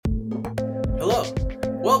Hello,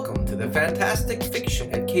 welcome to the Fantastic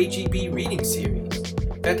Fiction at KGB reading series.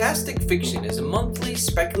 Fantastic Fiction is a monthly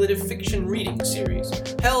speculative fiction reading series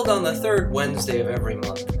held on the third Wednesday of every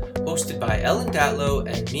month, hosted by Ellen Datlow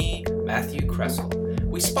and me, Matthew Kressel.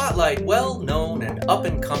 We spotlight well-known and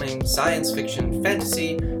up-and-coming science fiction,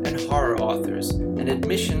 fantasy, and horror authors, and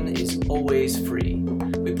admission is always free.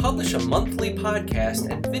 We publish a monthly podcast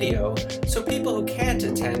and video so people who can't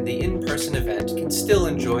attend the in-person event can still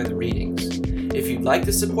enjoy the readings. If you'd like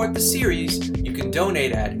to support the series, you can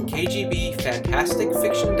donate at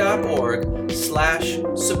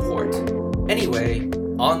kgbfantasticfiction.org/support. Anyway,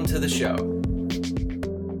 on to the show.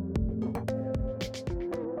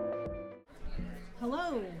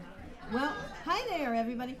 Hello. Well, hi there,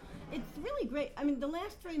 everybody. It's really great. I mean, the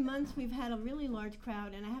last 3 months we've had a really large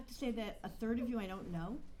crowd, and I have to say that a third of you I don't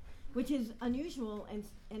know, which is unusual and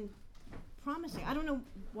promising. I don't know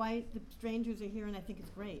why the strangers are here, and I think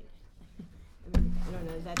it's great. I don't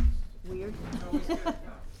know, is that weird?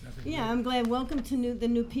 Yeah, I'm glad. Welcome to the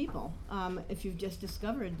new people. If you've just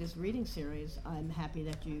discovered this reading series, I'm happy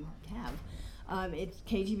that you have. It's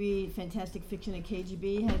KGB, Fantastic Fiction at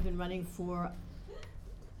KGB, has been running for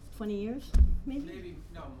 20 years, maybe? Maybe,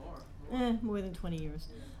 no, more. More than 20 years.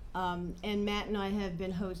 And Matt and I have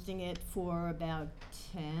been hosting it for about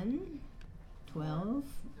 10, 12,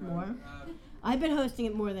 more. I've been hosting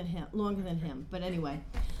it longer than him, but anyway.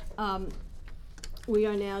 We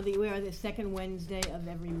are the second Wednesday of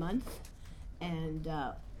every month, and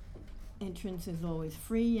entrance is always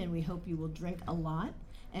free, and we hope you will drink a lot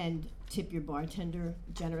and tip your bartender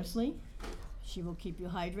generously. She will keep you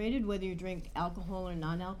hydrated. Whether you drink alcohol or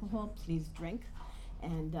non-alcohol, please drink,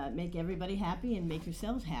 and make everybody happy and make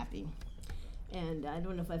yourselves happy. And I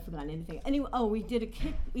don't know if I've forgotten anything. Anyway, we did a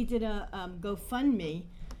GoFundMe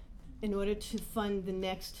in order to fund the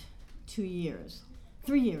next 2 years.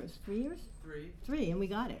 3 years. 3 years? Three, and we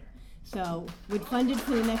got it. So we're funded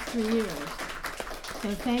for the next 3 years.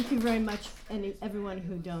 So thank you very much, everyone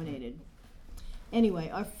who donated. Anyway,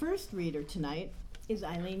 our first reader tonight is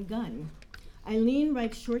Eileen Gunn. Eileen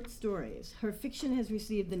writes short stories. Her fiction has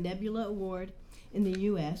received the Nebula Award in the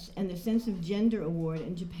U.S. and the Sense of Gender Award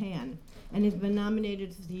in Japan, and has been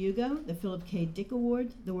nominated for the Hugo, the Philip K. Dick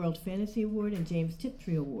Award, the World Fantasy Award, and James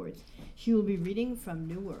Tiptree Awards. She will be reading from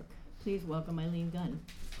new work. Please welcome Eileen Gunn.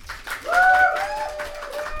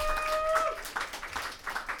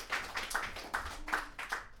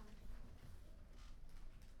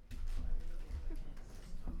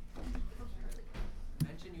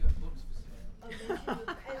 Mention you have books for sale.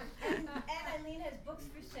 And Eileen has books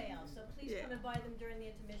for sale, so please come and buy them during the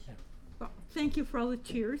intermission. Well, thank you for all the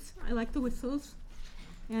cheers. I like the whistles.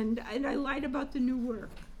 And I lied about the new work.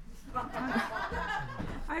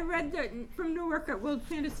 I read that from new work at World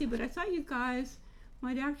Fantasy, but I thought you guys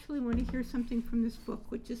might actually want to hear something from this book,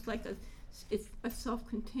 which is like it's a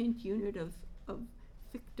self-contained unit of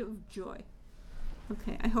fictive joy.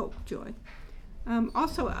 Okay, I hope joy.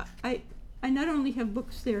 Also, I not only have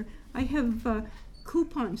books there, I have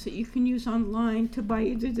coupons that you can use online to buy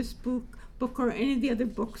either this book or any of the other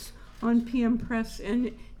books on PM Press,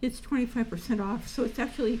 and it's 25% off. So it's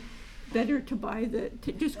actually better to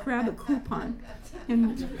to just grab a coupon.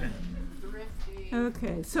 And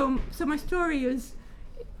okay, so my story is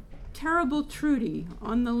Terrible Trudy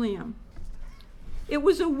on the Lam. It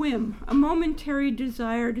was a whim, a momentary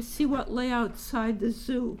desire to see what lay outside the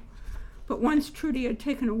zoo. But once Trudy had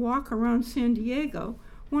taken a walk around San Diego,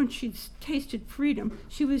 once she'd tasted freedom,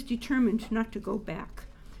 she was determined not to go back.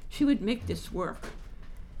 She would make this work.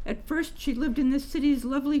 At first, she lived in the city's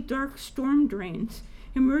lovely dark storm drains,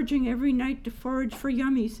 emerging every night to forage for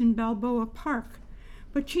yummies in Balboa Park.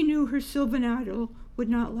 But she knew her sylvan idyll would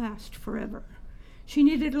not last forever. She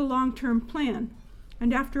needed a long-term plan,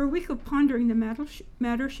 and after a week of pondering the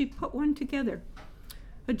matter, she put one together.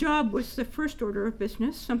 A job was the first order of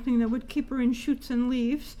business, something that would keep her in shoots and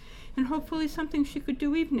leaves, and hopefully something she could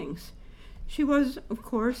do evenings. She was, of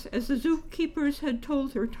course, as the zookeepers had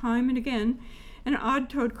told her time and again, an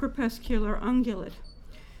odd-toed crepuscular ungulate.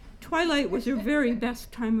 Twilight was her very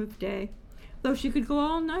best time of day, though she could go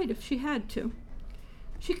all night if she had to.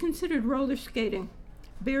 She considered roller skating.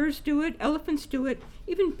 Bears do it, elephants do it,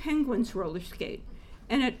 even penguins roller skate.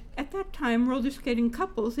 And at that time, roller skating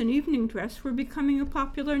couples in evening dress were becoming a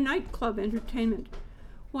popular nightclub entertainment.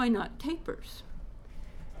 Why not tapers?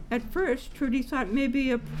 At first, Trudy thought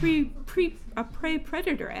maybe a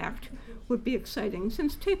prey-predator act would be exciting,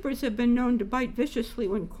 since tapers have been known to bite viciously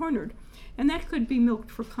when cornered, and that could be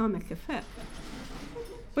milked for comic effect.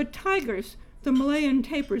 But tigers, the Malayan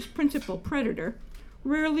taper's principal predator,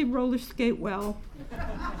 rarely roller skate well.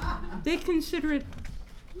 They consider it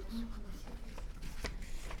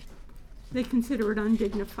They consider it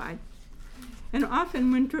undignified. And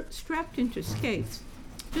often, when strapped into skates,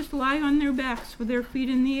 just lie on their backs with their feet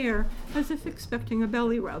in the air as if expecting a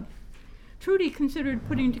belly rub. Trudy considered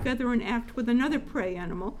putting together an act with another prey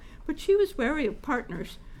animal, but she was wary of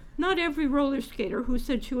partners. Not every roller skater who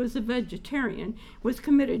said she was a vegetarian was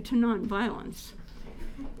committed to nonviolence.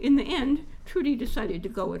 In the end, Trudy decided to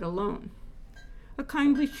go it alone. A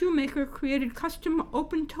kindly shoemaker created custom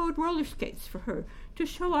open-toed roller skates for her to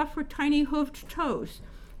show off her tiny hooved toes,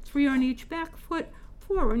 3 on each back foot,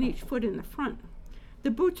 4 on each foot in the front.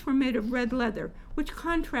 The boots were made of red leather, which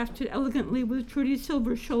contrasted elegantly with Trudy's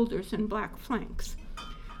silver shoulders and black flanks.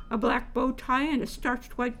 A black bow tie and a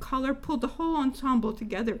starched white collar pulled the whole ensemble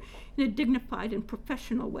together in a dignified and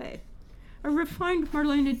professional way. A refined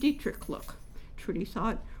Marlene Dietrich look, Trudy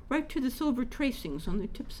thought, right to the silver tracings on the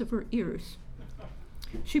tips of her ears.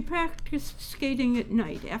 She practiced skating at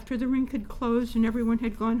night after the rink had closed and everyone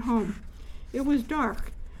had gone home. It was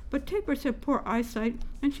dark, but Tapers had poor eyesight,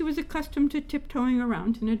 and she was accustomed to tiptoeing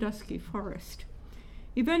around in a dusky forest.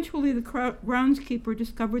 Eventually, the groundskeeper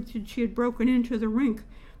discovered that she had broken into the rink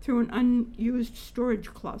through an unused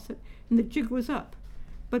storage closet, and the jig was up.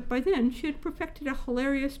 But by then, she had perfected a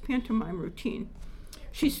hilarious pantomime routine.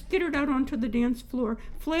 She skittered out onto the dance floor,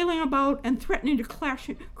 flailing about and threatening to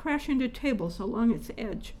crash into tables along its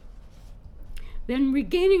edge. Then,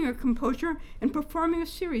 regaining her composure and performing a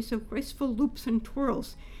series of graceful loops and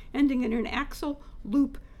twirls, ending in an axel,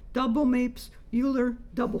 loop, double mapes, Euler,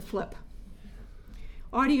 double flip.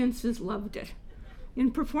 Audiences loved it.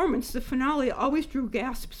 In performance, the finale always drew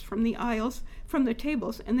gasps from the aisles, from the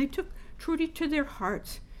tables, and they took Trudy to their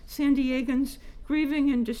hearts. San Diegans, grieving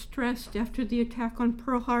and distressed after the attack on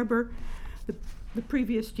Pearl Harbor the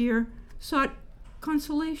previous year, sought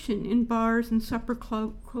consolation in bars and supper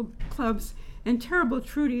clubs, and Terrible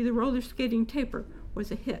Trudy, the roller skating taper,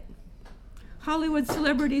 was a hit. Hollywood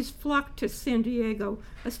celebrities flocked to San Diego,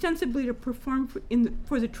 ostensibly to perform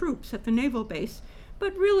for the troops at the naval base,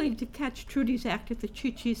 but really to catch Trudy's act at the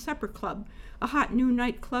Chi-Chi Supper Club, a hot new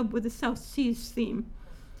nightclub with a South Seas theme.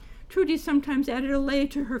 Trudy sometimes added a lei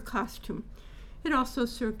to her costume. It also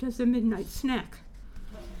served as a midnight snack.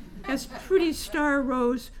 As Trudy's star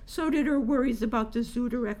rose, so did her worries about the zoo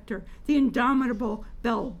director, the indomitable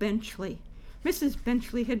Belle Benchley. Mrs.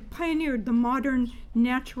 Benchley had pioneered the modern,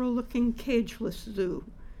 natural-looking, cageless zoo.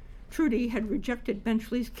 Trudy had rejected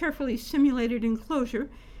Benchley's carefully simulated enclosure,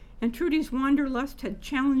 and Trudy's wanderlust had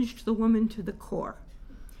challenged the woman to the core.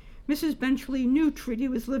 Mrs. Benchley knew Trudy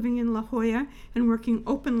was living in La Jolla and working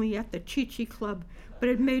openly at the Chi-Chi Club, but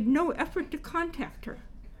had made no effort to contact her.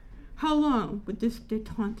 How long would this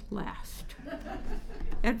détente last?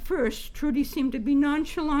 At first, Trudy seemed to be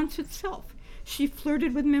nonchalance itself. She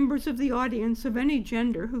flirted with members of the audience of any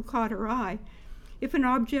gender who caught her eye. If an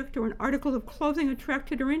object or an article of clothing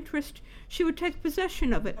attracted her interest, she would take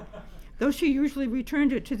possession of it, though she usually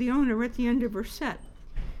returned it to the owner at the end of her set.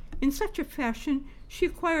 In such a fashion, she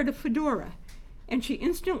acquired a fedora, and she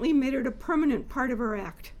instantly made it a permanent part of her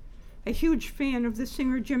act. A huge fan of the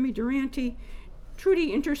singer Jimmy Durante,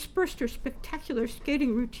 Trudy interspersed her spectacular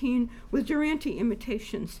skating routine with Durante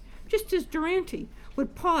imitations, just as Durante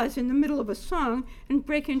would pause in the middle of a song and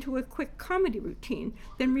break into a quick comedy routine,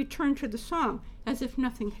 then return to the song as if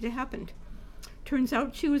nothing had happened. Turns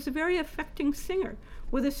out she was a very affecting singer,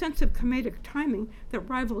 with a sense of comedic timing that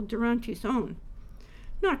rivaled Durante's own.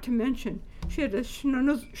 Not to mention, she had a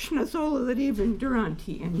schnozola that even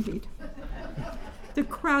Durante envied. The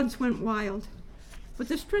crowds went wild, but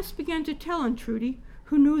the stress began to tell on Trudy,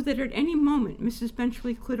 who knew that at any moment Mrs.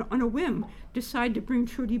 Benchley could, on a whim, decide to bring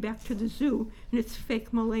Trudy back to the zoo and its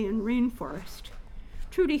fake Malayan rainforest.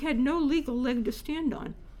 Trudy had no legal leg to stand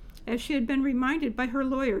on. As she had been reminded by her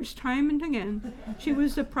lawyers time and again, she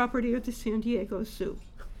was the property of the San Diego Zoo.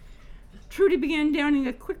 Trudy began downing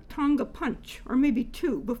a quick Tonga punch, or maybe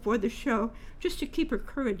 2, before the show, just to keep her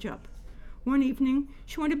courage up. One evening,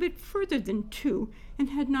 she went a bit further than 2 and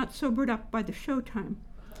had not sobered up by the showtime.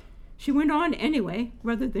 She went on anyway,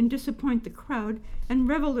 rather than disappoint the crowd, and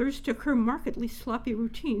revelers took her markedly sloppy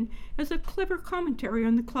routine as a clever commentary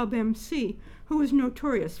on the club MC, who was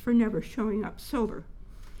notorious for never showing up sober.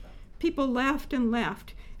 People laughed and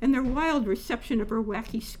laughed, and their wild reception of her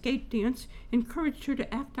wacky skate dance encouraged her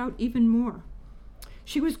to act out even more.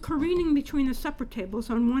 She was careening between the supper tables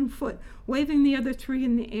on one foot, waving the other 3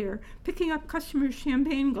 in the air, picking up customers'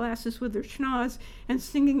 champagne glasses with her schnoz, and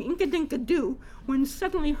singing Inka-Dinka-Doo, when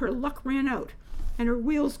suddenly her luck ran out, and her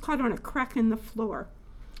wheels caught on a crack in the floor.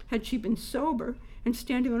 Had she been sober and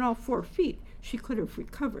standing on all 4 feet, she could have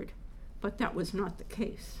recovered, but that was not the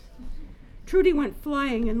case. Trudy went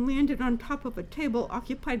flying and landed on top of a table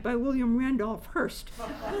occupied by William Randolph Hearst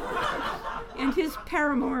and his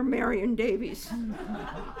paramour, Marion Davies.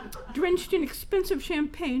 Drenched in expensive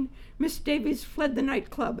champagne, Miss Davies fled the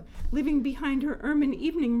nightclub, leaving behind her ermine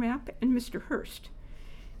evening wrap and Mr. Hearst.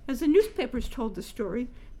 As the newspapers told the story,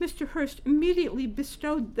 Mr. Hearst immediately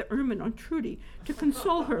bestowed the ermine on Trudy to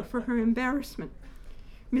console her for her embarrassment.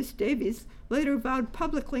 Miss Davies later vowed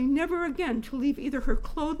publicly never again to leave either her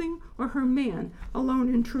clothing or her man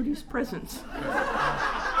alone in Trudy's presence,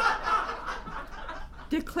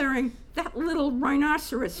 declaring, "That little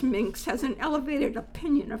rhinoceros minx has an elevated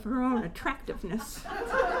opinion of her own attractiveness."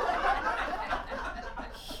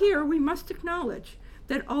 Here we must acknowledge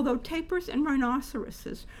that although tapirs and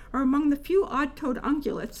rhinoceroses are among the few odd-toed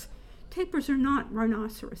ungulates, tapirs are not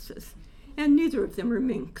rhinoceroses, and neither of them are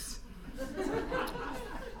minks.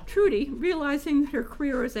 Trudy, realizing that her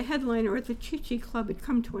career as a headliner at the Chi-Chi Club had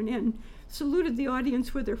come to an end, saluted the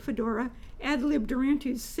audience with her fedora, ad-libbed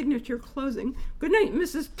Durante's signature closing, "Good night,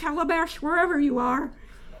 Mrs. Calabash, wherever you are,"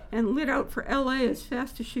 and lit out for L.A. as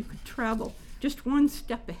fast as she could travel, just one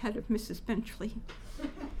step ahead of Mrs. Benchley.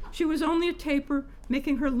 She was only a tapir,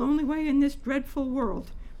 making her lonely way in this dreadful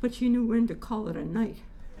world, but she knew when to call it a night.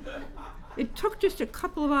 It took just a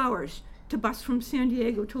couple of hours to bus from San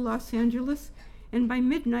Diego to Los Angeles, and by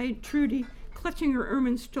midnight, Trudy, clutching her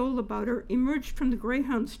ermine stole about her, emerged from the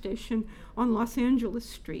Greyhound station on Los Angeles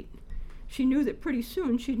Street. She knew that pretty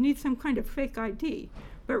soon she'd need some kind of fake ID,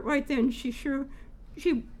 but right then she sure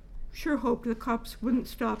hoped the cops wouldn't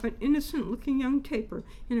stop an innocent-looking young tapir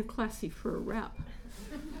in a classy fur wrap.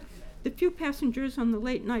 The few passengers on the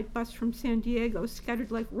late-night bus from San Diego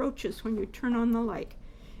scattered like roaches when you turn on the light.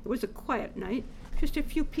 It was a quiet night. Just a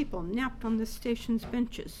few people napped on the station's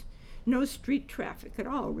benches. No street traffic at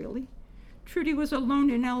all, really. Trudy was alone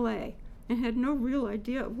in L.A. and had no real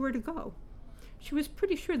idea of where to go. She was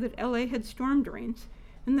pretty sure that L.A. had storm drains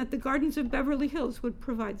and that the gardens of Beverly Hills would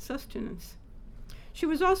provide sustenance. She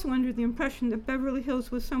was also under the impression that Beverly Hills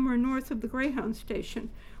was somewhere north of the Greyhound station,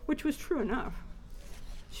 which was true enough.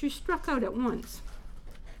 She struck out at once.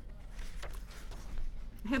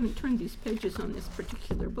 I haven't turned these pages on this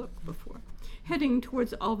particular book before. Heading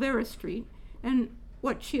towards Alvera Street, and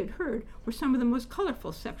what she had heard were some of the most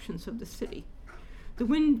colorful sections of the city. The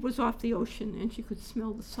wind was off the ocean, and she could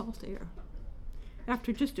smell the salt air.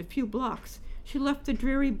 After just a few blocks, she left the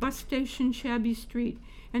dreary bus station shabby street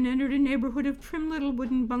and entered a neighborhood of trim little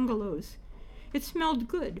wooden bungalows. It smelled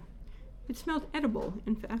good. It smelled edible,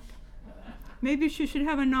 in fact. Maybe she should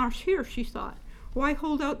have a nosh here, she thought. Why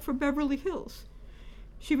hold out for Beverly Hills?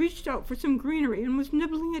 She reached out for some greenery and was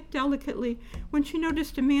nibbling it delicately when she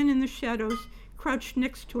noticed a man in the shadows crouched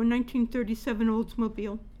next to a 1937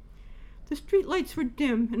 Oldsmobile. The street lights were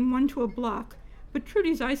dim and one to a block, but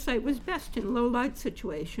Trudy's eyesight was best in low-light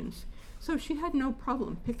situations, so she had no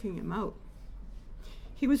problem picking him out.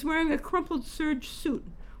 He was wearing a crumpled serge suit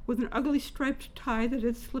with an ugly striped tie that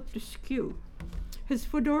had slipped askew. His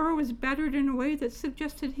fedora was battered in a way that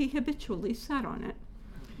suggested he habitually sat on it.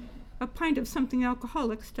 A pint of something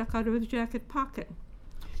alcoholic stuck out of his jacket pocket.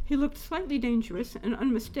 He looked slightly dangerous and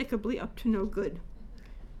unmistakably up to no good.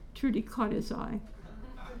 Trudy caught his eye.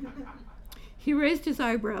 He raised his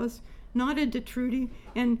eyebrows, nodded to Trudy,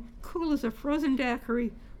 and, cool as a frozen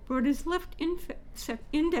daiquiri, brought his left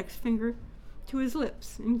index finger to his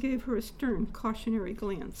lips and gave her a stern, cautionary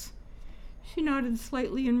glance. She nodded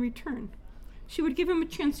slightly in return. She would give him a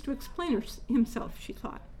chance to explain himself, she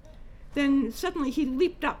thought. Then suddenly he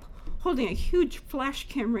leaped up, holding a huge flash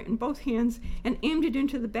camera in both hands, and aimed it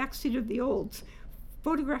into the back seat of the Olds,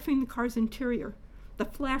 photographing the car's interior. The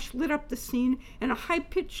flash lit up the scene, and a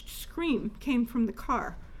high-pitched scream came from the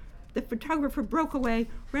car. The photographer broke away,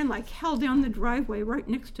 ran like hell down the driveway right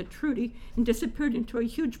next to Trudy, and disappeared into a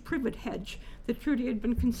huge privet hedge that Trudy had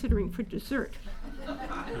been considering for dessert.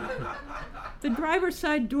 The driver's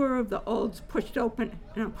side door of the Olds pushed open,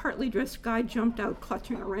 and a partly dressed guy jumped out,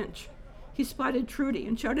 clutching a wrench. He spotted Trudy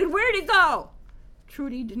and shouted, "Where'd he go?"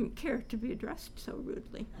 Trudy didn't care to be addressed so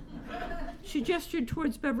rudely. She gestured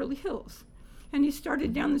towards Beverly Hills, and he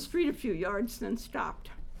started down the street a few yards, then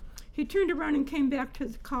stopped. He turned around and came back to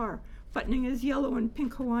the car, buttoning his yellow and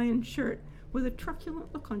pink Hawaiian shirt with a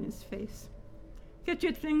truculent look on his face. "Get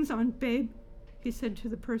your things on, babe," he said to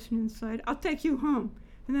the person inside. "I'll take you home,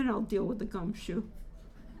 and then I'll deal with the gumshoe."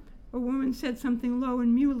 A woman said something low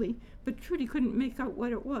and muley, but Trudy couldn't make out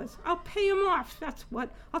what it was. "I'll pay him off, that's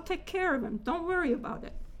what. I'll take care of him. Don't worry about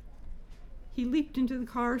it." He leaped into the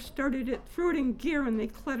car, started it, threw it in gear, and they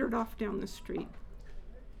clattered off down the street.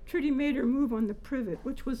 Trudy made her move on the privet,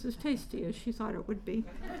 which was as tasty as she thought it would be.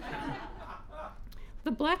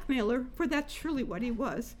 The blackmailer, for that's surely what he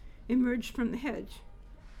was, emerged from the hedge.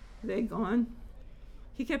 They gone?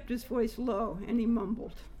 He kept his voice low, and he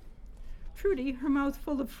mumbled. Trudy, her mouth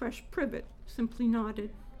full of fresh privet, simply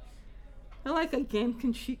nodded. I like a game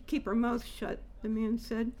can keep her mouth shut, the man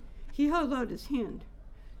said. He held out his hand.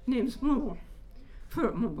 Name's Mumble.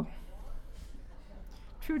 Philip Mumble.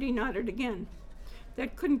 Trudy nodded again.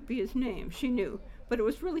 That couldn't be his name, she knew, but it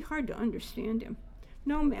was really hard to understand him.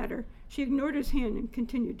 No matter, she ignored his hand and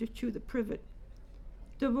continued to chew the privet.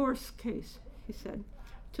 Divorce case, he said,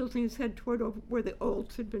 tilting his head toward where the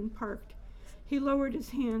Olds had been parked. He lowered his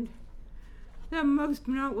hand. That mug's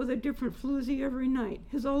been out with a different floozy every night.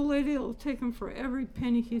 His old lady'll take him for every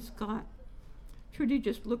penny he's got. Trudy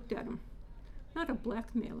just looked at him. Not a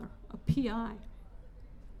blackmailer, a PI.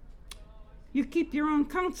 You keep your own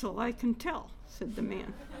counsel, I can tell, said the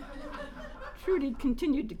man. Trudy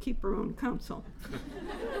continued to keep her own counsel.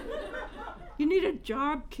 You need a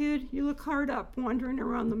job, kid? You look hard up, wandering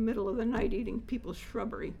around the middle of the night eating people's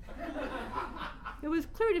shrubbery. It was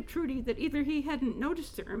clear to Trudy that either he hadn't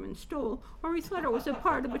noticed the ermine stole, or he thought it was a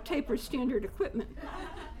part of a taper's standard equipment.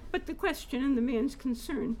 But the question and the man's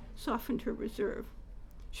concern softened her reserve.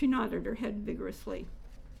 She nodded her head vigorously.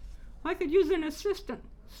 I could use an assistant,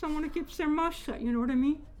 someone who keeps their mouth shut, you know what I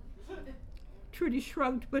mean? Trudy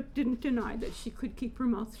shrugged, but didn't deny that she could keep her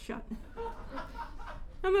mouth shut.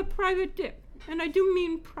 I'm a private dick, and I do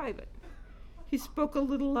mean private. He spoke a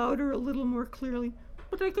little louder, a little more clearly.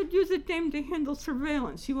 But I could use a dame to handle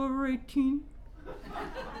surveillance. You over 18?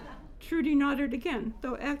 Trudy nodded again,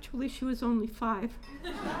 though actually she was only 5.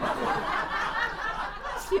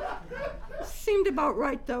 Seemed about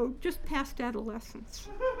right, though, just past adolescence.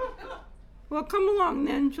 Well, come along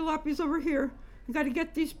then. Jalopi's over here. I gotta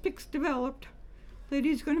get these pics developed.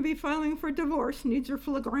 Lady's gonna be filing for divorce, needs her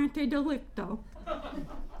flagrante delicto.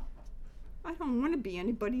 I don't want to be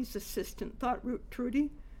anybody's assistant, thought Trudy.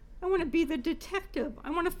 I want to be the detective.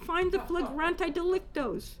 I want to find the flagrante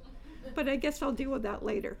delictos. But I guess I'll deal with that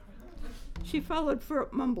later. She followed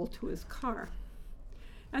Philip Mumble to his car.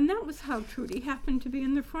 And that was how Trudy happened to be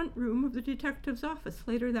in the front room of the detective's office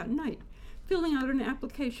later that night, filling out an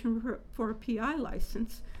application for a PI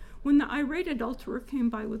license, when the irate adulterer came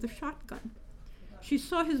by with a shotgun. She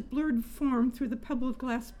saw his blurred form through the pebbled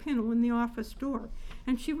glass panel in the office door,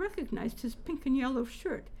 and she recognized his pink and yellow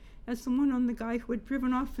shirt as the one on the guy who had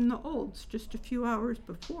driven off in the Olds just a few hours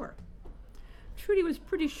before. Trudy was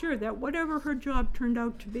pretty sure that whatever her job turned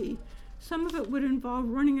out to be, some of it would involve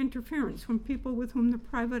running interference when people with whom the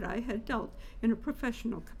private eye had dealt in a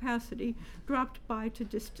professional capacity dropped by to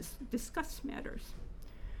discuss matters.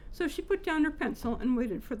 So she put down her pencil and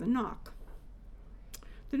waited for the knock.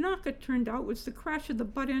 The knock, it turned out, was the crash of the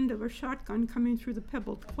butt end of a shotgun coming through the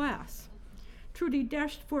pebbled glass. Trudy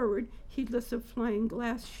dashed forward, heedless of flying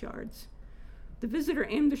glass shards. The visitor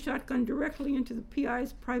aimed the shotgun directly into the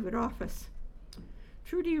PI's private office.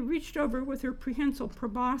 Trudy reached over with her prehensile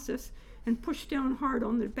proboscis and pushed down hard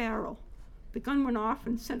on the barrel. The gun went off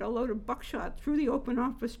and sent a load of buckshot through the open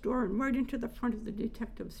office door and right into the front of the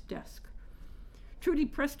detective's desk. Trudy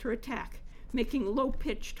pressed her attack, making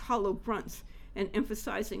low-pitched, hollow grunts and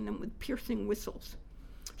emphasizing them with piercing whistles.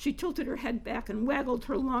 She tilted her head back and waggled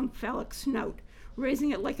her long phallic snout,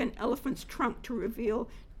 raising it like an elephant's trunk to reveal,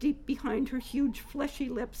 deep behind her huge fleshy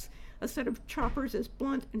lips, a set of choppers as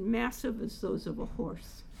blunt and massive as those of a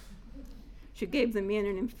horse. She gave the man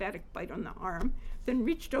an emphatic bite on the arm, then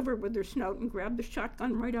reached over with her snout and grabbed the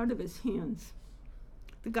shotgun right out of his hands.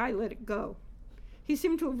 The guy let it go. He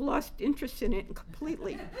seemed to have lost interest in it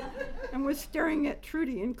completely and was staring at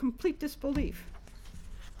Trudy in complete disbelief.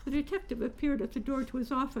 The detective appeared at the door to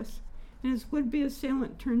his office, and his would-be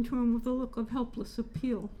assailant turned to him with a look of helpless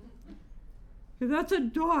appeal. If that's a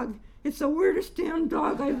dog, it's the weirdest damn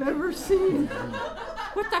dog I've ever seen.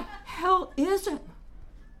 What the hell is it?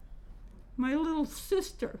 My little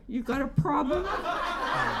sister. You got a problem?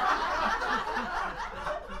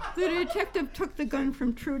 The detective took the gun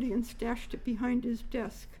from Trudy and stashed it behind his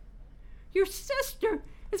desk. Your sister!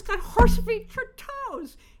 It's got horse-featured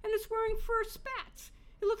toes, and it's wearing fur spats.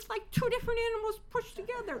 It looks like 2 different animals pushed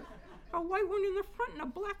together. A white one in the front and a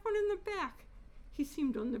black one in the back. He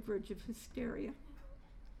seemed on the verge of hysteria.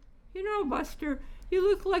 You know, Buster, you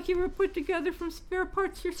look like you were put together from spare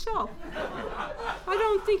parts yourself. I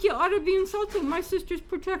don't think you ought to be insulting my sister's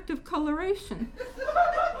protective coloration.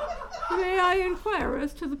 May I inquire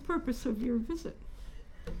as to the purpose of your visit?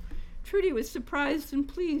 Trudy was surprised and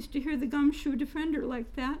pleased to hear the gumshoe defend her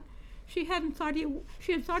like that. She had thought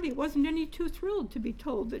he wasn't any too thrilled to be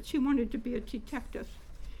told that she wanted to be a detective.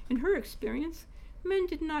 In her experience, Men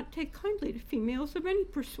did not take kindly to females of any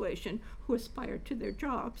persuasion who aspired to their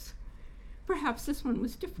jobs. Perhaps this one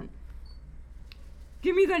was different.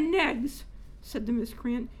 "Give me the negs," said the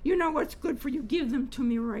miscreant. "You know what's good for you. Give them to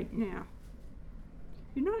me right now."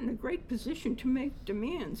 "You're not in a great position to make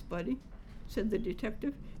demands, buddy," said the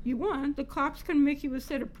detective. "You want, the cops can make you a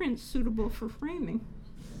set of prints suitable for framing."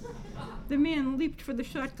 The man leaped for the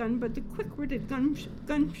shotgun, but the quick-witted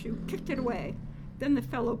gumshoe kicked it away. Then the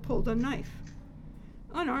fellow pulled a knife.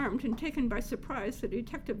 Unarmed and taken by surprise, the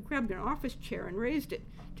detective grabbed an office chair and raised it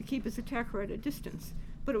to keep his attacker at a distance.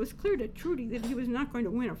 But it was clear to Trudy that he was not going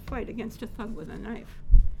to win a fight against a thug with a knife.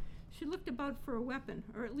 She looked about for a weapon,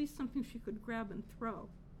 or at least something she could grab and throw.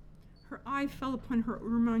 Her eye fell upon her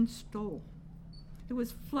ermine stole. It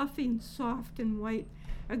was fluffy and soft and white,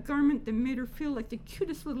 a garment that made her feel like the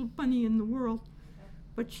cutest little bunny in the world.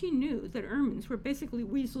 But she knew that ermines were basically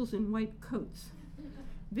weasels in white coats.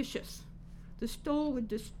 Vicious. The stole would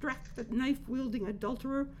distract the knife-wielding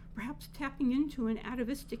adulterer, perhaps tapping into an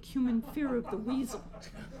atavistic human fear of the weasel.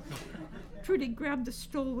 Trudy grabbed the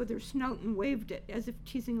stole with her snout and waved it, as if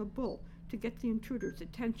teasing a bull, to get the intruder's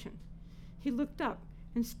attention. He looked up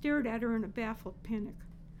and stared at her in a baffled panic.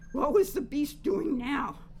 What was the beast doing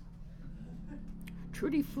now?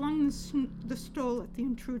 Trudy flung the stole at the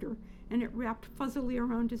intruder, and it wrapped fuzzily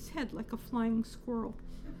around his head like a flying squirrel.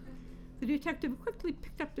 The detective quickly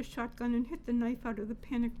picked up the shotgun and hit the knife out of the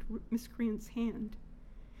panicked miscreant's hand.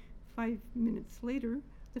 5 minutes later,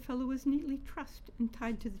 the fellow was neatly trussed and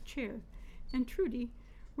tied to the chair, and Trudy,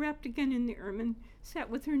 wrapped again in the ermine,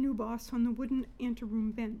 sat with her new boss on the wooden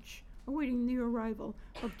anteroom bench, awaiting the arrival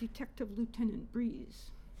of Detective Lieutenant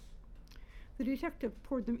Breeze. The detective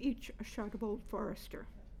poured them each a shot of Old Forester.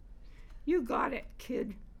 "You got it,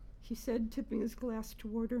 kid," he said, tipping his glass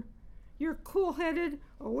toward her. "You're cool-headed,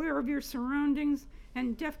 aware of your surroundings,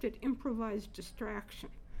 and deft at improvised distraction.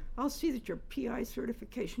 I'll see that your PI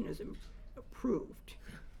certification is approved."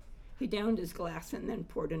 He downed his glass and then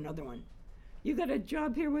poured another one. "You got a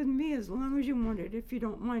job here with me as long as you want it, if you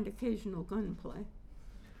don't mind occasional gunplay."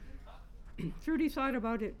 Trudy thought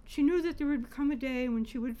about it. She knew that there would come a day when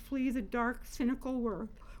she would flee the dark, cynical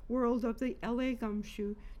world of the L.A.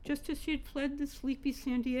 gumshoe, just as she had fled the sleepy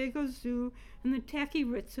San Diego Zoo and the tacky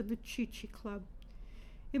Ritz of the Chi-Chi Club.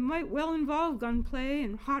 It might well involve gunplay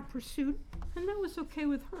and hot pursuit, and that was okay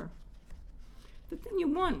with her. The thing you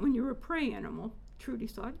want when you're a prey animal, Trudy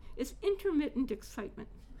thought, is intermittent excitement.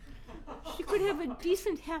 She could have a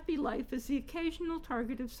decent, happy life as the occasional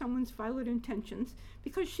target of someone's violent intentions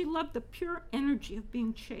because she loved the pure energy of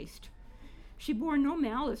being chased. She bore no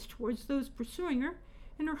malice towards those pursuing her,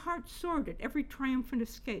 and her heart soared at every triumphant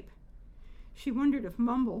escape. She wondered if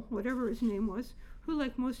Mumble, whatever his name was, who,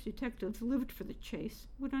 like most detectives, lived for the chase,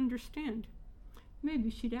 would understand. Maybe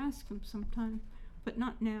she'd ask him sometime, but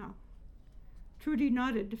not now. Trudy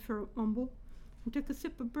nodded to Mumble and took a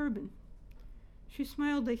sip of bourbon. She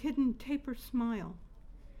smiled a hidden taper smile.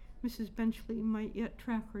 Mrs. Benchley might yet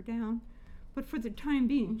track her down, but for the time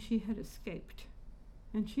being she had escaped.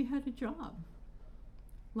 And she had a job.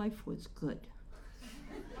 Life was good.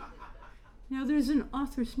 Now there's an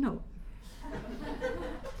author's note.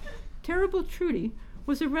 Terrible Trudy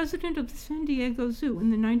was a resident of the San Diego Zoo in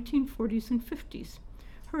the 1940s and 50s.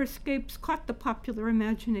 Her escapes caught the popular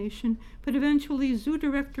imagination, but eventually zoo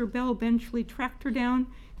director Belle Benchley tracked her down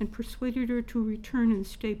and persuaded her to return and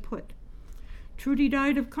stay put. Trudy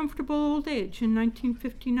died of comfortable old age in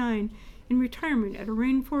 1959 in retirement at a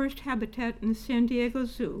rainforest habitat in the San Diego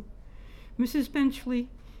Zoo. Mrs. Benchley,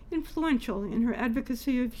 influential in her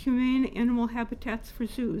advocacy of humane animal habitats for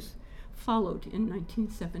zoos, followed in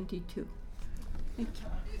 1972. Thank you.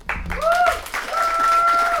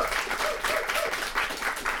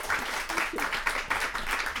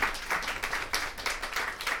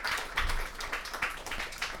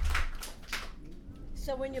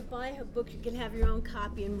 So when you buy her book, you can have your own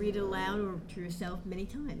copy and read it aloud or to yourself many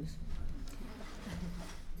times.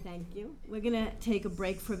 Thank you. We're going to take a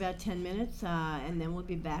break for about 10 minutes, and then we'll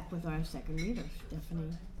be back with our second reader,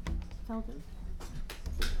 Stephanie Feldman.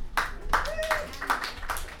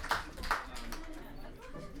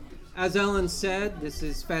 As Ellen said, this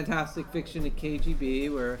is Fantastic Fiction at KGB.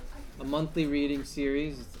 We're a monthly reading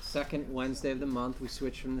series. It's the second Wednesday of the month. We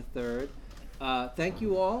switch from the third. Thank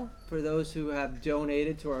you all for those who have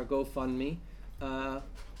donated to our GoFundMe.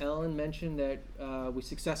 Ellen mentioned that we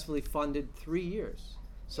successfully funded 3 years.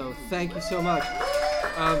 So thank you so much.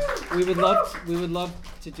 We would love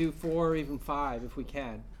to do 4 or even 5 if we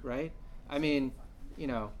can, right? I mean, you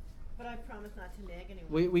know. But I promise not to nag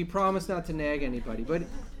anyone. We promise not to nag anybody. But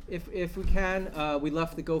if we can, we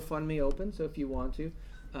left the GoFundMe open, so if you want to.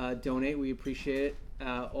 donate. We appreciate it.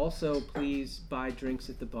 Also, please buy drinks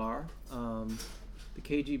at the bar. The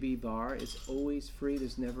KGB bar is always free.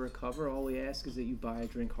 There's never a cover. All we ask is that you buy a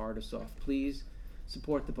drink, hard or soft. Please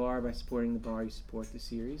support the bar. By supporting the bar, you support the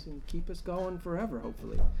series and keep us going forever,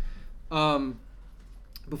 hopefully.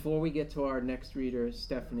 Before we get to our next reader,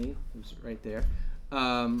 Stephanie, who's right there,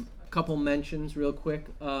 a couple mentions real quick.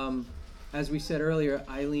 As we said earlier,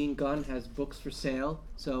 Eileen Gunn has books for sale,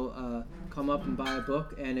 so come up and buy a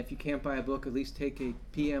book. And if you can't buy a book, at least take a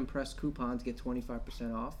PM Press coupon to get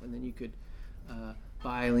 25% off, and then you could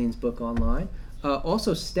buy Eileen's book online.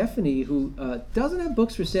 Also, Stephanie, who doesn't have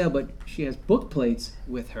books for sale, but she has book plates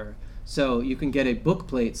with her. So you can get a book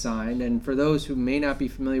plate signed. And for those who may not be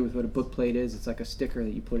familiar with what a book plate is, it's like a sticker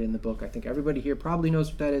that you put in the book. I think everybody here probably knows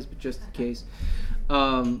what that is, but just in case.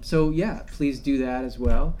 So yeah, please do that as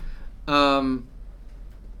well.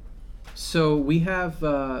 So we have,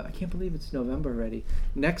 I can't believe it's November already.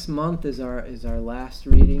 Next month is our last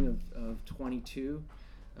reading of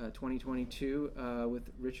 2022 with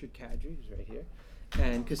Richard Kadri, who's right here,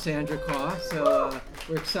 and Cassandra Kaw. So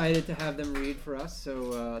we're excited to have them read for us,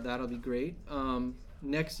 so that'll be great.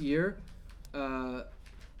 Next year,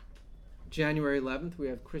 January 11th, we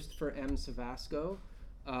have Christopher M. Savasco,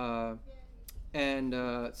 and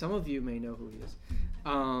some of you may know who he is.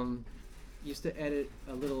 Used to edit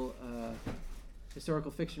a little historical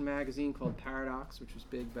fiction magazine called Paradox, which was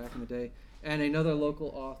big back in the day, and another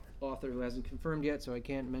local author who hasn't confirmed yet, so I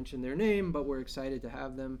can't mention their name, but we're excited to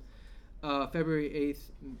have them. February 8th,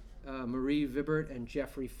 Marie Vibert and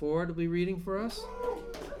Jeffrey Ford will be reading for us.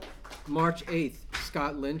 March 8th,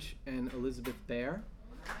 Scott Lynch and Elizabeth Bear.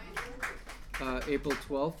 April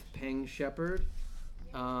 12th, Peng Shepard,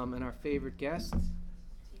 and our favorite guest.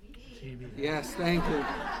 TBA. Yes, thank you.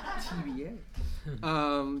 TBA.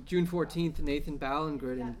 June 14th, Nathan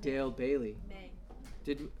Ballengren and Dale Bailey. May.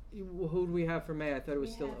 Who do we have for May? I thought it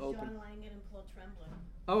was still open. John Langan and Paul Tremblay.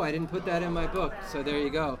 Oh, I didn't put that in my book, so there you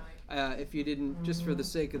go. If you didn't, just for the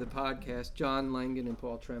sake of the podcast, John Langan and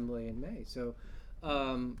Paul Tremblay in May. So,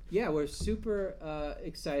 yeah, we're super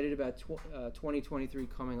excited about 2023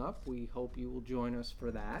 coming up. We hope you will join us for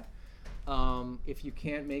that. If you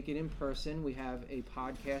can't make it in person, we have a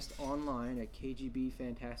podcast online at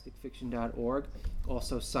kgbfantasticfiction.org.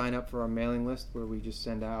 Also, sign up for our mailing list where we just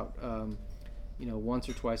send out, once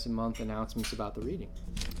or twice a month announcements about the reading.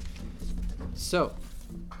 So,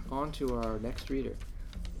 on to our next reader.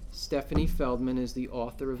 Stephanie Feldman is the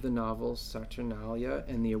author of the novels Saturnalia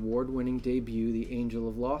and the award-winning debut The Angel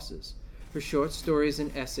of Losses. Her short stories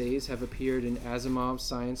and essays have appeared in Asimov's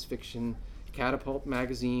Science Fiction, Catapult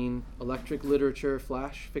Magazine, Electric Literature,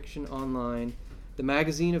 Flash Fiction Online, the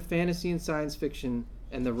Magazine of Fantasy and Science Fiction,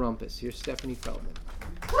 and The Rumpus. Here's Stephanie Feldman.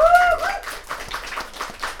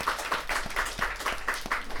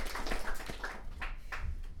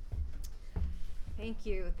 Thank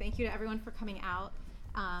you. Thank you to everyone for coming out,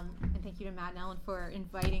 and thank you to Matt and Ellen for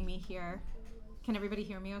inviting me here. Can everybody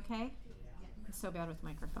hear me okay? I'm so bad with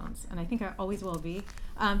microphones, and I think I always will be.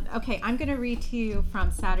 Okay, I'm going to read to you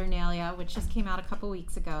from Saturnalia, which just came out a couple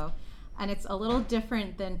weeks ago, and it's a little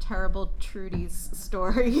different than Terrible Trudy's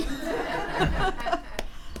story.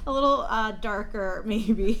 A little darker,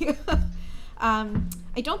 maybe.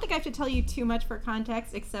 I don't think I have to tell you too much for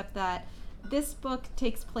context, except that this book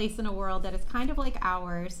takes place in a world that is kind of like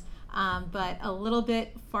ours, but a little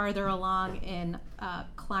bit farther along in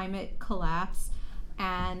climate collapse.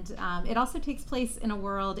 And it also takes place in a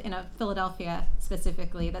world, in a Philadelphia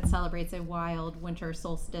specifically, that celebrates a wild winter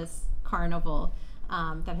solstice carnival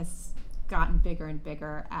that has gotten bigger and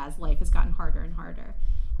bigger as life has gotten harder and harder.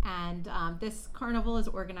 And this carnival is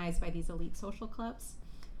organized by these elite social clubs.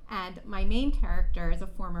 And my main character is a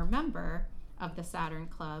former member of the Saturn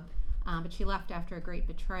Club, but she left after a great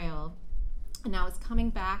betrayal, and now is coming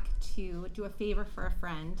back to do a favor for a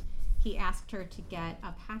friend. He asked her to get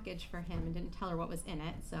a package for him and didn't tell her what was in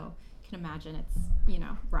it, so you can imagine it's,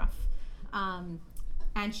 rough.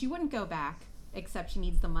 And she wouldn't go back, except she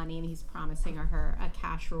needs the money, and he's promising her a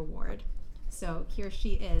cash reward. So here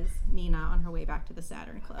she is, Nina, on her way back to the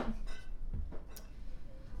Saturn Club.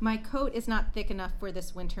 My coat is not thick enough for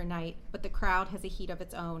this winter night, but the crowd has a heat of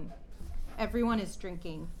its own. Everyone is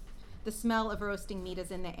drinking. The smell of roasting meat is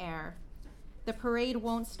in the air. The parade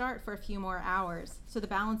won't start for a few more hours, so the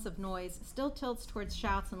balance of noise still tilts towards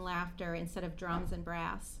shouts and laughter instead of drums and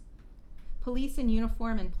brass. Police in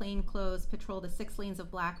uniform and plain clothes patrol the 6 lanes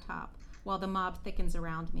of blacktop while the mob thickens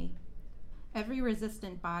around me. Every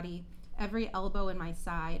resistant body, every elbow in my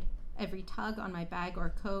side, every tug on my bag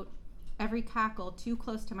or coat, every cackle too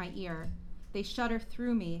close to my ear, they shudder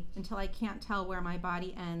through me until I can't tell where my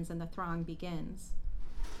body ends and the throng begins.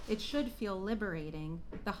 It should feel liberating.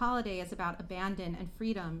 The holiday is about abandon and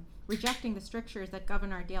freedom, rejecting the strictures that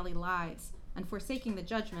govern our daily lives, and forsaking the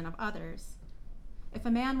judgment of others. If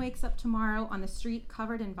a man wakes up tomorrow on the street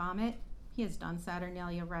covered in vomit, he has done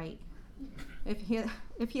Saturnalia right. If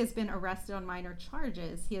he has been arrested on minor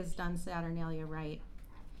charges, he has done Saturnalia right.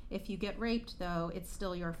 If you get raped, though, it's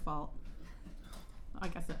still your fault. I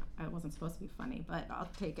guess I wasn't supposed to be funny, but I'll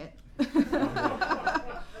take it.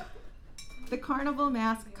 The carnival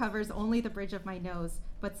mask covers only the bridge of my nose,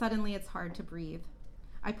 but suddenly it's hard to breathe.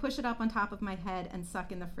 I push it up on top of my head and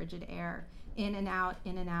suck in the frigid air, in and out,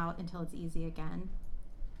 until it's easy again.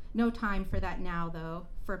 No time for that now, though,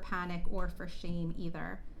 for panic or for shame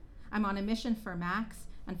either. I'm on a mission for Max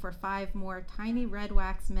and for 5 more tiny red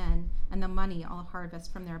wax men and the money I'll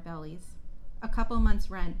harvest from their bellies. A couple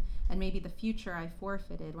months' rent and maybe the future I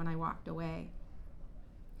forfeited when I walked away.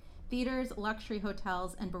 Theaters, luxury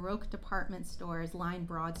hotels, and Baroque department stores line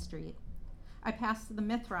Broad Street. I passed the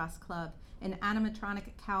Mithras Club, an animatronic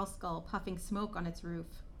cow skull puffing smoke on its roof,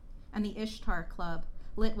 and the Ishtar Club,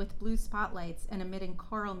 lit with blue spotlights and emitting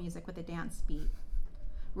choral music with a dance beat.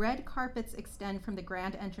 Red carpets extend from the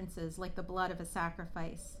grand entrances like the blood of a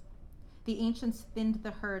sacrifice. The ancients thinned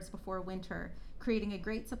the herds before winter, creating a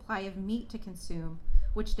great supply of meat to consume,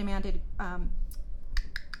 which demanded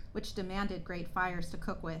great fires to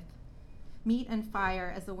cook with. Meat and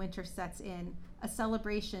fire as the winter sets in, a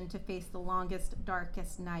celebration to face the longest,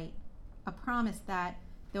 darkest night, a promise that,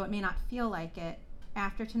 though it may not feel like it,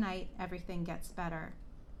 after tonight, everything gets better.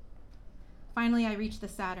 Finally, I reach the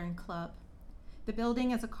Saturn Club. The building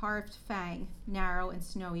is a carved fang, narrow and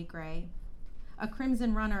snowy gray. A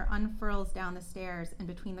crimson runner unfurls down the stairs and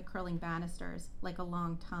between the curling banisters like a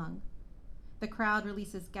long tongue. The crowd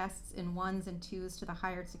releases guests in 1s and 2s to the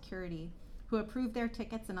hired security, who approve their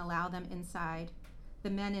tickets and allow them inside. The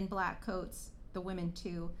men in black coats, the women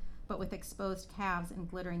too, but with exposed calves and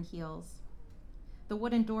glittering heels. The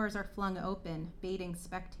wooden doors are flung open, baiting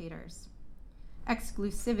spectators.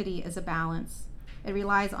 Exclusivity is a balance. It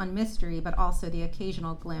relies on mystery, but also the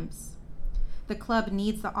occasional glimpse. The club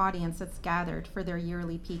needs the audience that's gathered for their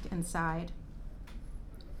yearly peek inside.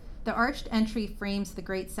 The arched entry frames the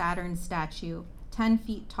great Saturn statue, 10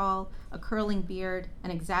 feet tall, a curling beard,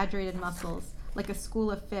 and exaggerated muscles, like a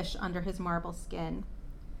school of fish under his marble skin.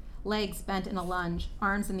 Legs bent in a lunge,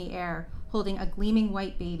 arms in the air, holding a gleaming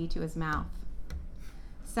white baby to his mouth.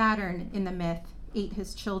 Saturn, in the myth, ate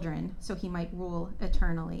his children so he might rule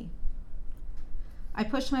eternally. I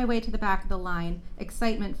push my way to the back of the line,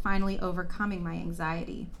 excitement finally overcoming my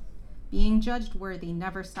anxiety. Being judged worthy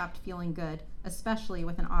never stopped feeling good, especially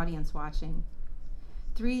with an audience watching.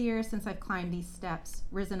 3 years since I've climbed these steps,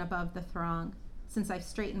 risen above the throng, since I've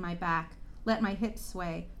straightened my back, let my hips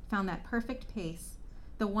sway, found that perfect pace,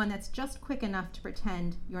 the one that's just quick enough to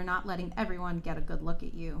pretend you're not letting everyone get a good look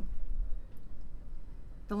at you.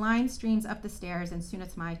 The line streams up the stairs and soon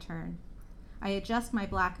it's my turn. I adjust my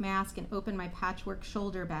black mask and open my patchwork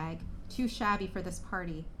shoulder bag, too shabby for this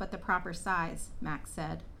party, but the proper size, Max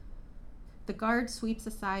said. The guard sweeps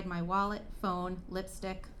aside my wallet, phone,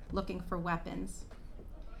 lipstick, looking for weapons.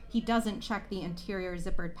 He doesn't check the interior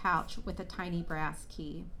zippered pouch with a tiny brass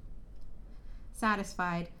key.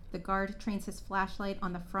 Satisfied, the guard trains his flashlight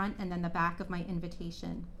on the front and then the back of my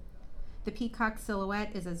invitation. The peacock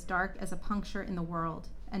silhouette is as dark as a puncture in the world,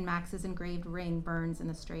 and Max's engraved ring burns in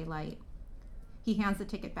the stray light. He hands the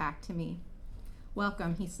ticket back to me.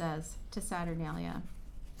 Welcome, he says, to Saturnalia.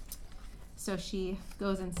 So she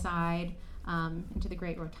goes inside into the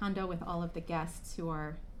great rotunda with all of the guests who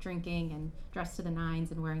are drinking and dressed to the nines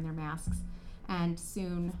and wearing their masks. And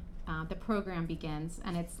soon the program begins,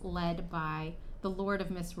 and it's led by the Lord of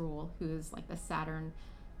Misrule, who's like the Saturn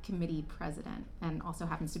committee president and also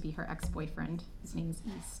happens to be her ex-boyfriend. His name is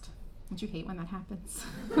East. Don't you hate when that happens?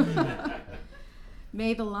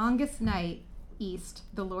 May the longest night, East,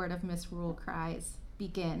 the Lord of Misrule cries,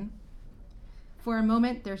 begin. For a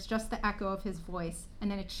moment, there's just the echo of his voice, and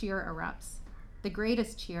then a cheer erupts. The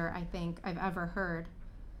greatest cheer, I think, I've ever heard.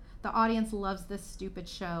 The audience loves this stupid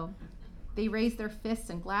show. They raise their fists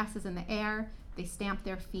and glasses in the air, they stamp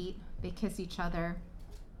their feet, they kiss each other.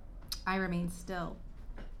 I remain still.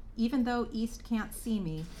 Even though East can't see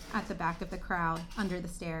me at the back of the crowd, under the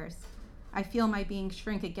stairs, I feel my being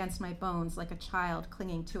shrink against my bones like a child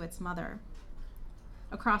clinging to its mother.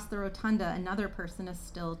 Across the rotunda, another person is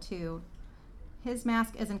still too. His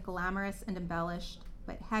mask isn't glamorous and embellished,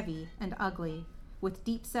 but heavy and ugly, with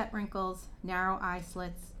deep-set wrinkles, narrow eye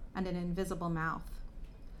slits, and an invisible mouth.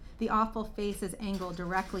 The awful face is angled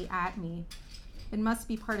directly at me. It must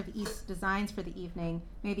be part of East's designs for the evening,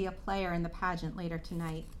 maybe a player in the pageant later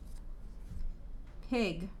tonight.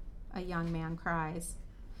 Pig, a young man cries.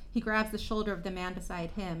 He grabs the shoulder of the man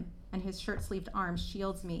beside him, and his shirt-sleeved arm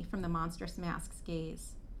shields me from the monstrous mask's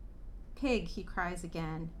gaze. Pig, he cries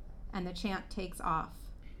again, and the chant takes off.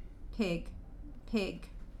 Pig, pig,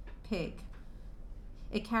 pig.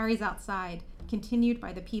 It carries outside, continued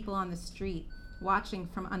by the people on the street, watching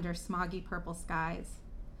from under smoggy purple skies.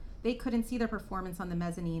 They couldn't see the performance on the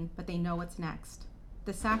mezzanine, but they know what's next.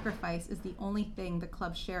 The sacrifice is the only thing the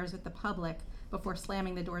club shares with the public before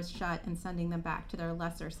slamming the doors shut and sending them back to their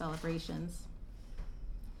lesser celebrations.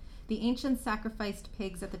 The ancients sacrificed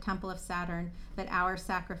pigs at the Temple of Saturn, but our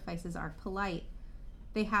sacrifices are polite.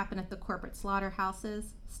 They happen at the corporate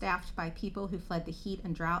slaughterhouses, staffed by people who fled the heat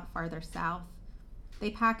and drought farther south. They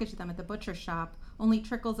package them at the butcher shop, only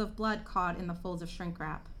trickles of blood caught in the folds of shrink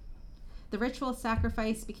wrap. The ritual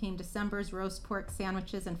sacrifice became December's roast pork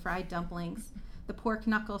sandwiches and fried dumplings, the pork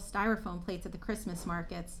knuckle styrofoam plates at the Christmas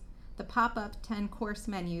markets, the pop-up 10-course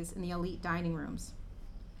menus in the elite dining rooms.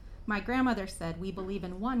 My grandmother said we believe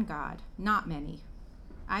in one God, not many.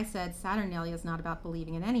 I said Saturnalia is not about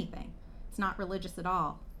believing in anything. It's not religious at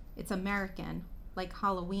all. It's American, like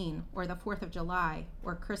Halloween or the 4th of July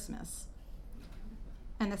or Christmas.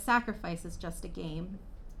 And the sacrifice is just a game.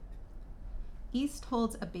 East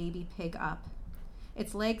holds a baby pig up.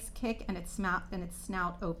 Its legs kick and its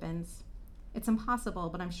snout opens. It's impossible,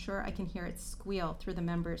 but I'm sure I can hear it squeal through the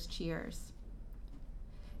members' cheers.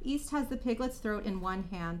 East has the piglet's throat in one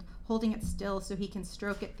hand, holding it still so he can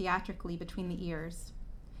stroke it theatrically between the ears.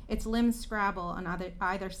 Its limbs scrabble on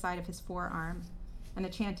either side of his forearm, and the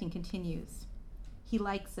chanting continues. He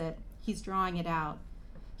likes it. He's drawing it out.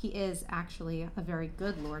 He is, actually, a very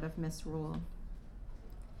good lord of misrule.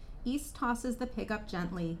 East tosses the pig up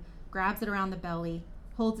gently, grabs it around the belly,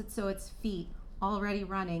 holds it so its feet, already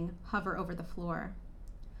running, hover over the floor.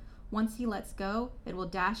 Once he lets go, it will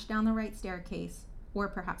dash down the right staircase, or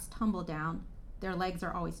perhaps tumble down. Their legs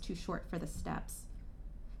are always too short for the steps.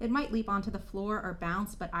 It might leap onto the floor or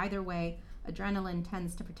bounce, but either way, adrenaline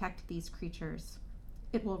tends to protect these creatures.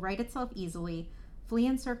 It will right itself easily, flee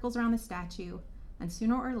in circles around the statue, and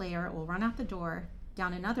sooner or later it will run out the door,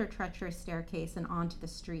 down another treacherous staircase and onto the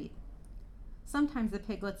street. Sometimes the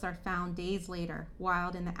piglets are found days later,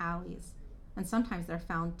 wild in the alleys, and sometimes they're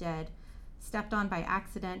found dead, stepped on by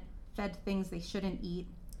accident, fed things they shouldn't eat,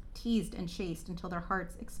 teased and chased until their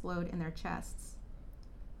hearts explode in their chests.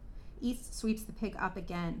 East sweeps the pig up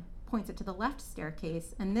again, points it to the left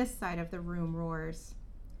staircase, and this side of the room roars.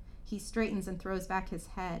 He straightens and throws back his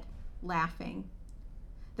head, laughing.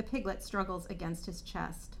 The piglet struggles against his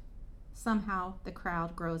chest. Somehow, the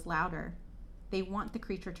crowd grows louder. They want the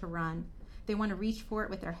creature to run. They want to reach for it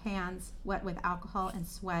with their hands, wet with alcohol and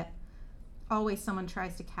sweat. Always someone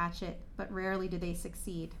tries to catch it, but rarely do they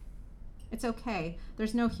succeed. It's okay.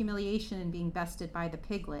 There's no humiliation in being bested by the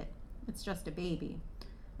piglet. It's just a baby.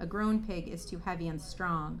 A grown pig is too heavy and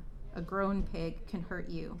strong. A grown pig can hurt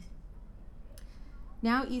you.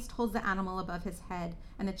 Now East holds the animal above his head,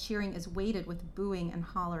 and the cheering is weighted with booing and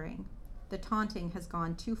hollering. The taunting has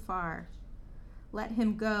gone too far. "Let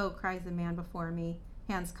him go," cries the man before me,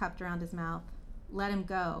 hands cupped around his mouth. "Let him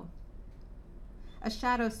go." A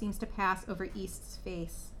shadow seems to pass over East's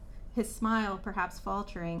face, his smile perhaps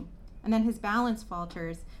faltering, and then his balance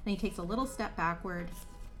falters, and he takes a little step backward.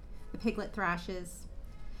 The piglet thrashes.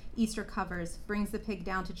 East recovers, brings the pig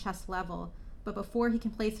down to chest level, but before he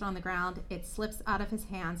can place it on the ground, it slips out of his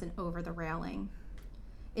hands and over the railing.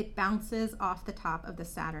 It bounces off the top of the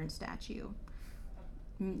Saturn statue.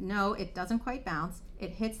 No, it doesn't quite bounce.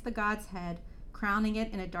 It hits the god's head, crowning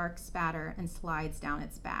it in a dark spatter, and slides down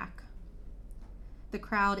its back. The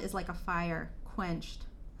crowd is like a fire, quenched.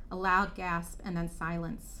 A loud gasp and then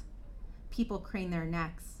silence. People crane their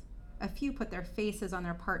necks. A few put their faces on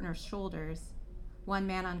their partner's shoulders. One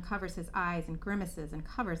man uncovers his eyes and grimaces and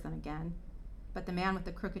covers them again. But the man with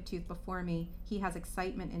the crooked tooth before me, he has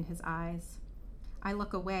excitement in his eyes. I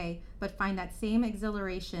look away, but find that same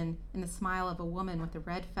exhilaration in the smile of a woman with a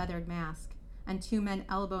red feathered mask, and two men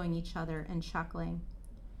elbowing each other and chuckling.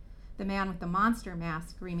 The man with the monster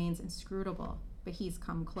mask remains inscrutable, but he's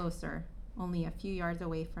come closer, only a few yards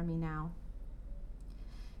away from me now.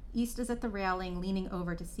 East is at the railing, leaning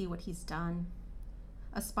over to see what he's done.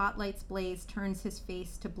 A spotlight's blaze turns his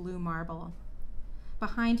face to blue marble.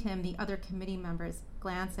 Behind him, the other committee members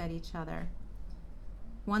glance at each other.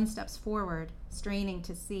 One steps forward, straining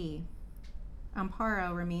to see.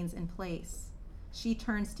 Amparo remains in place. She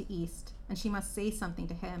turns to East, and she must say something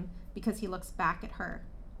to him because he looks back at her.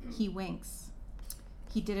 He winks.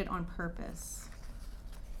 He did it on purpose.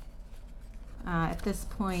 At this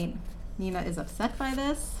point, Nina is upset by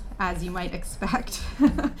this, as you might expect,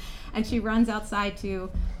 and she runs outside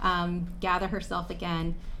to gather herself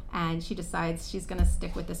again, and she decides she's going to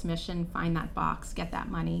stick with this mission, find that box, get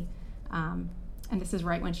that money, and this is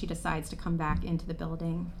right when she decides to come back into the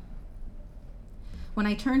building. When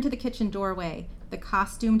I turn to the kitchen doorway, the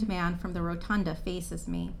costumed man from the rotunda faces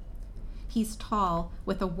me. He's tall,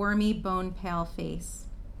 with a wormy, bone-pale face.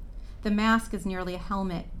 The mask is nearly a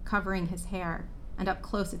helmet, covering his hair, and up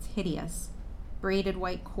close it's hideous. Braided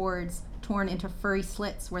white cords, torn into furry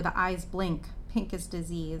slits where the eyes blink, pink as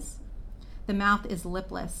disease. The mouth is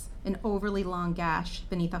lipless, an overly long gash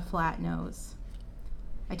beneath a flat nose.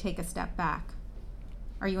 I take a step back.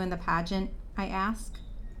 "Are you in the pageant?" I ask.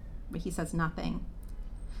 But he says nothing.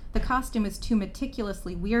 The costume is too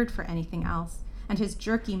meticulously weird for anything else, and his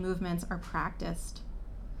jerky movements are practiced.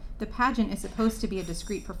 The pageant is supposed to be a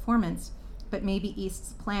discreet performance, but maybe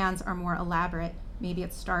East's plans are more elaborate. Maybe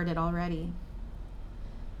it's started already.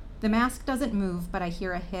 The mask doesn't move, but I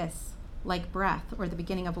hear a hiss, like breath or the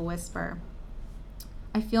beginning of a whisper.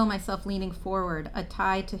 I feel myself leaning forward, a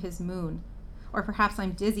tie to his moon, or perhaps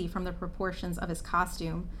I'm dizzy from the proportions of his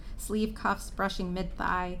costume, sleeve cuffs brushing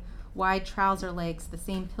mid-thigh, wide trouser legs the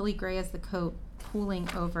same pilly gray as the coat, pooling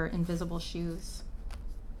over invisible shoes.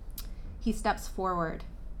 He steps forward.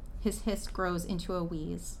 His hiss grows into a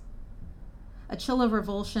wheeze. A chill of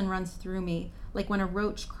revulsion runs through me, like when a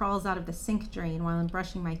roach crawls out of the sink drain while I'm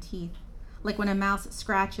brushing my teeth, like when a mouse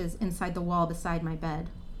scratches inside the wall beside my bed.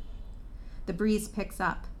 The breeze picks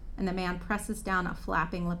up, and the man presses down a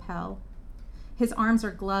flapping lapel. His arms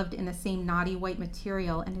are gloved in the same knotty white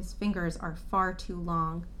material, and his fingers are far too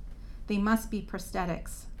long. They must be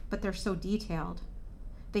prosthetics, but they're so detailed.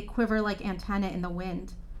 They quiver like antennae in the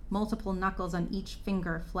wind, multiple knuckles on each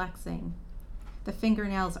finger flexing. The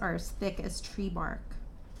fingernails are as thick as tree bark.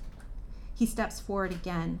 He steps forward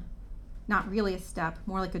again. Not really a step,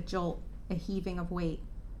 more like a jolt, a heaving of weight.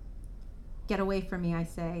 "Get away from me," I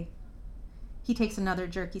say. He takes another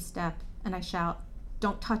jerky step, and I shout,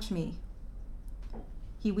 "Don't touch me."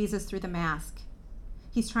 He wheezes through the mask.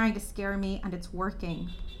 He's trying to scare me, and it's working.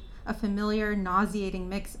 A familiar, nauseating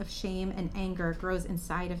mix of shame and anger grows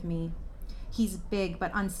inside of me. He's big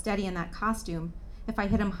but unsteady in that costume. If I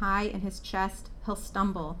hit him high in his chest, he'll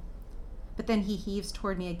stumble. But then he heaves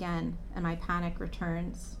toward me again, and my panic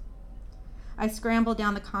returns. I scramble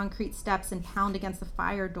down the concrete steps and pound against the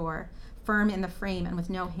fire door, firm in the frame and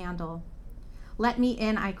with no handle. "Let me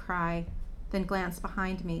in," I cry, then glance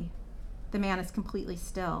behind me. The man is completely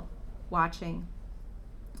still, watching.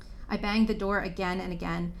 I bang the door again and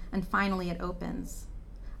again, and finally it opens.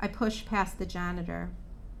 I push past the janitor.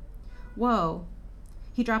 "Whoa."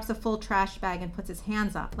 He drops a full trash bag and puts his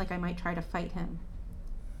hands up like I might try to fight him.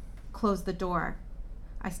 "Close the door."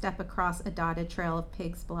 I step across a dotted trail of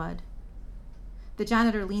pig's blood. The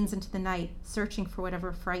janitor leans into the night, searching for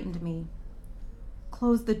whatever frightened me.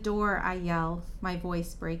 "Close the door," I yell, my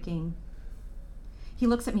voice breaking. He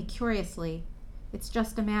looks at me curiously. It's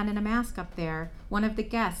just a man in a mask up there, one of the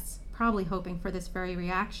guests, probably hoping for this very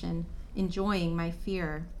reaction, enjoying my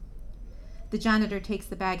fear. The janitor takes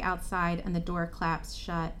the bag outside and the door claps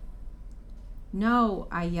shut. "No,"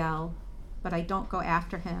 I yell, but I don't go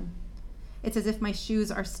after him. It's as if my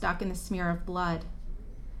shoes are stuck in the smear of blood.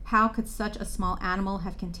 How could such a small animal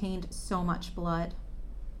have contained so much blood?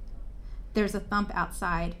 There's a thump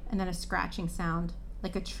outside, and then a scratching sound,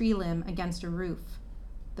 like a tree limb against a roof.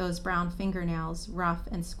 Those brown fingernails, rough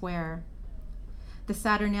and square. The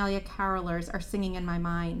Saturnalia carolers are singing in my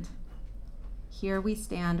mind. "Here we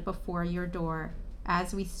stand before your door,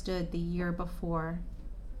 as we stood the year before."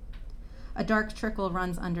 A dark trickle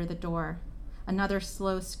runs under the door. Another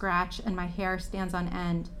slow scratch, and my hair stands on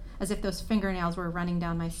end, as if those fingernails were running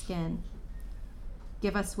down my skin.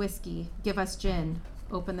 "Give us whiskey, give us gin,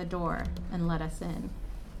 open the door, and let us in."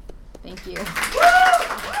 Thank you.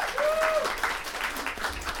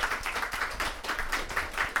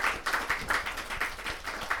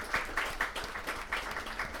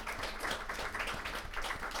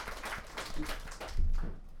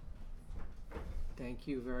 Thank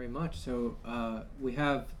you very much. So we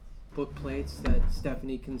have book plates that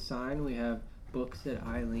Stephanie can sign. We have books that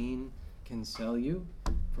Eileen can sell you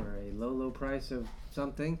for a low, low price of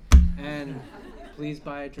something. And please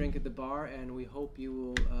buy a drink at the bar, and we hope you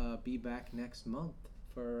will be back next month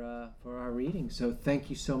for our reading. So thank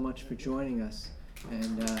you so much for joining us.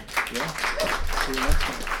 And see you next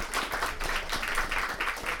time.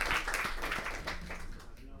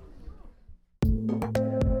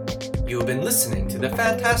 You have been listening to the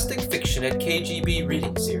Fantastic Fiction at KGB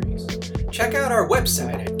reading series. Check out our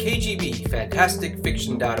website at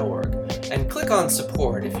kgbfantasticfiction.org and click click on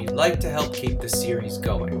support if you'd like to help keep the series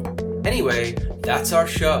going. Anyway, that's our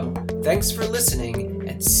show. Thanks for listening,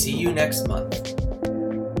 and see you next month.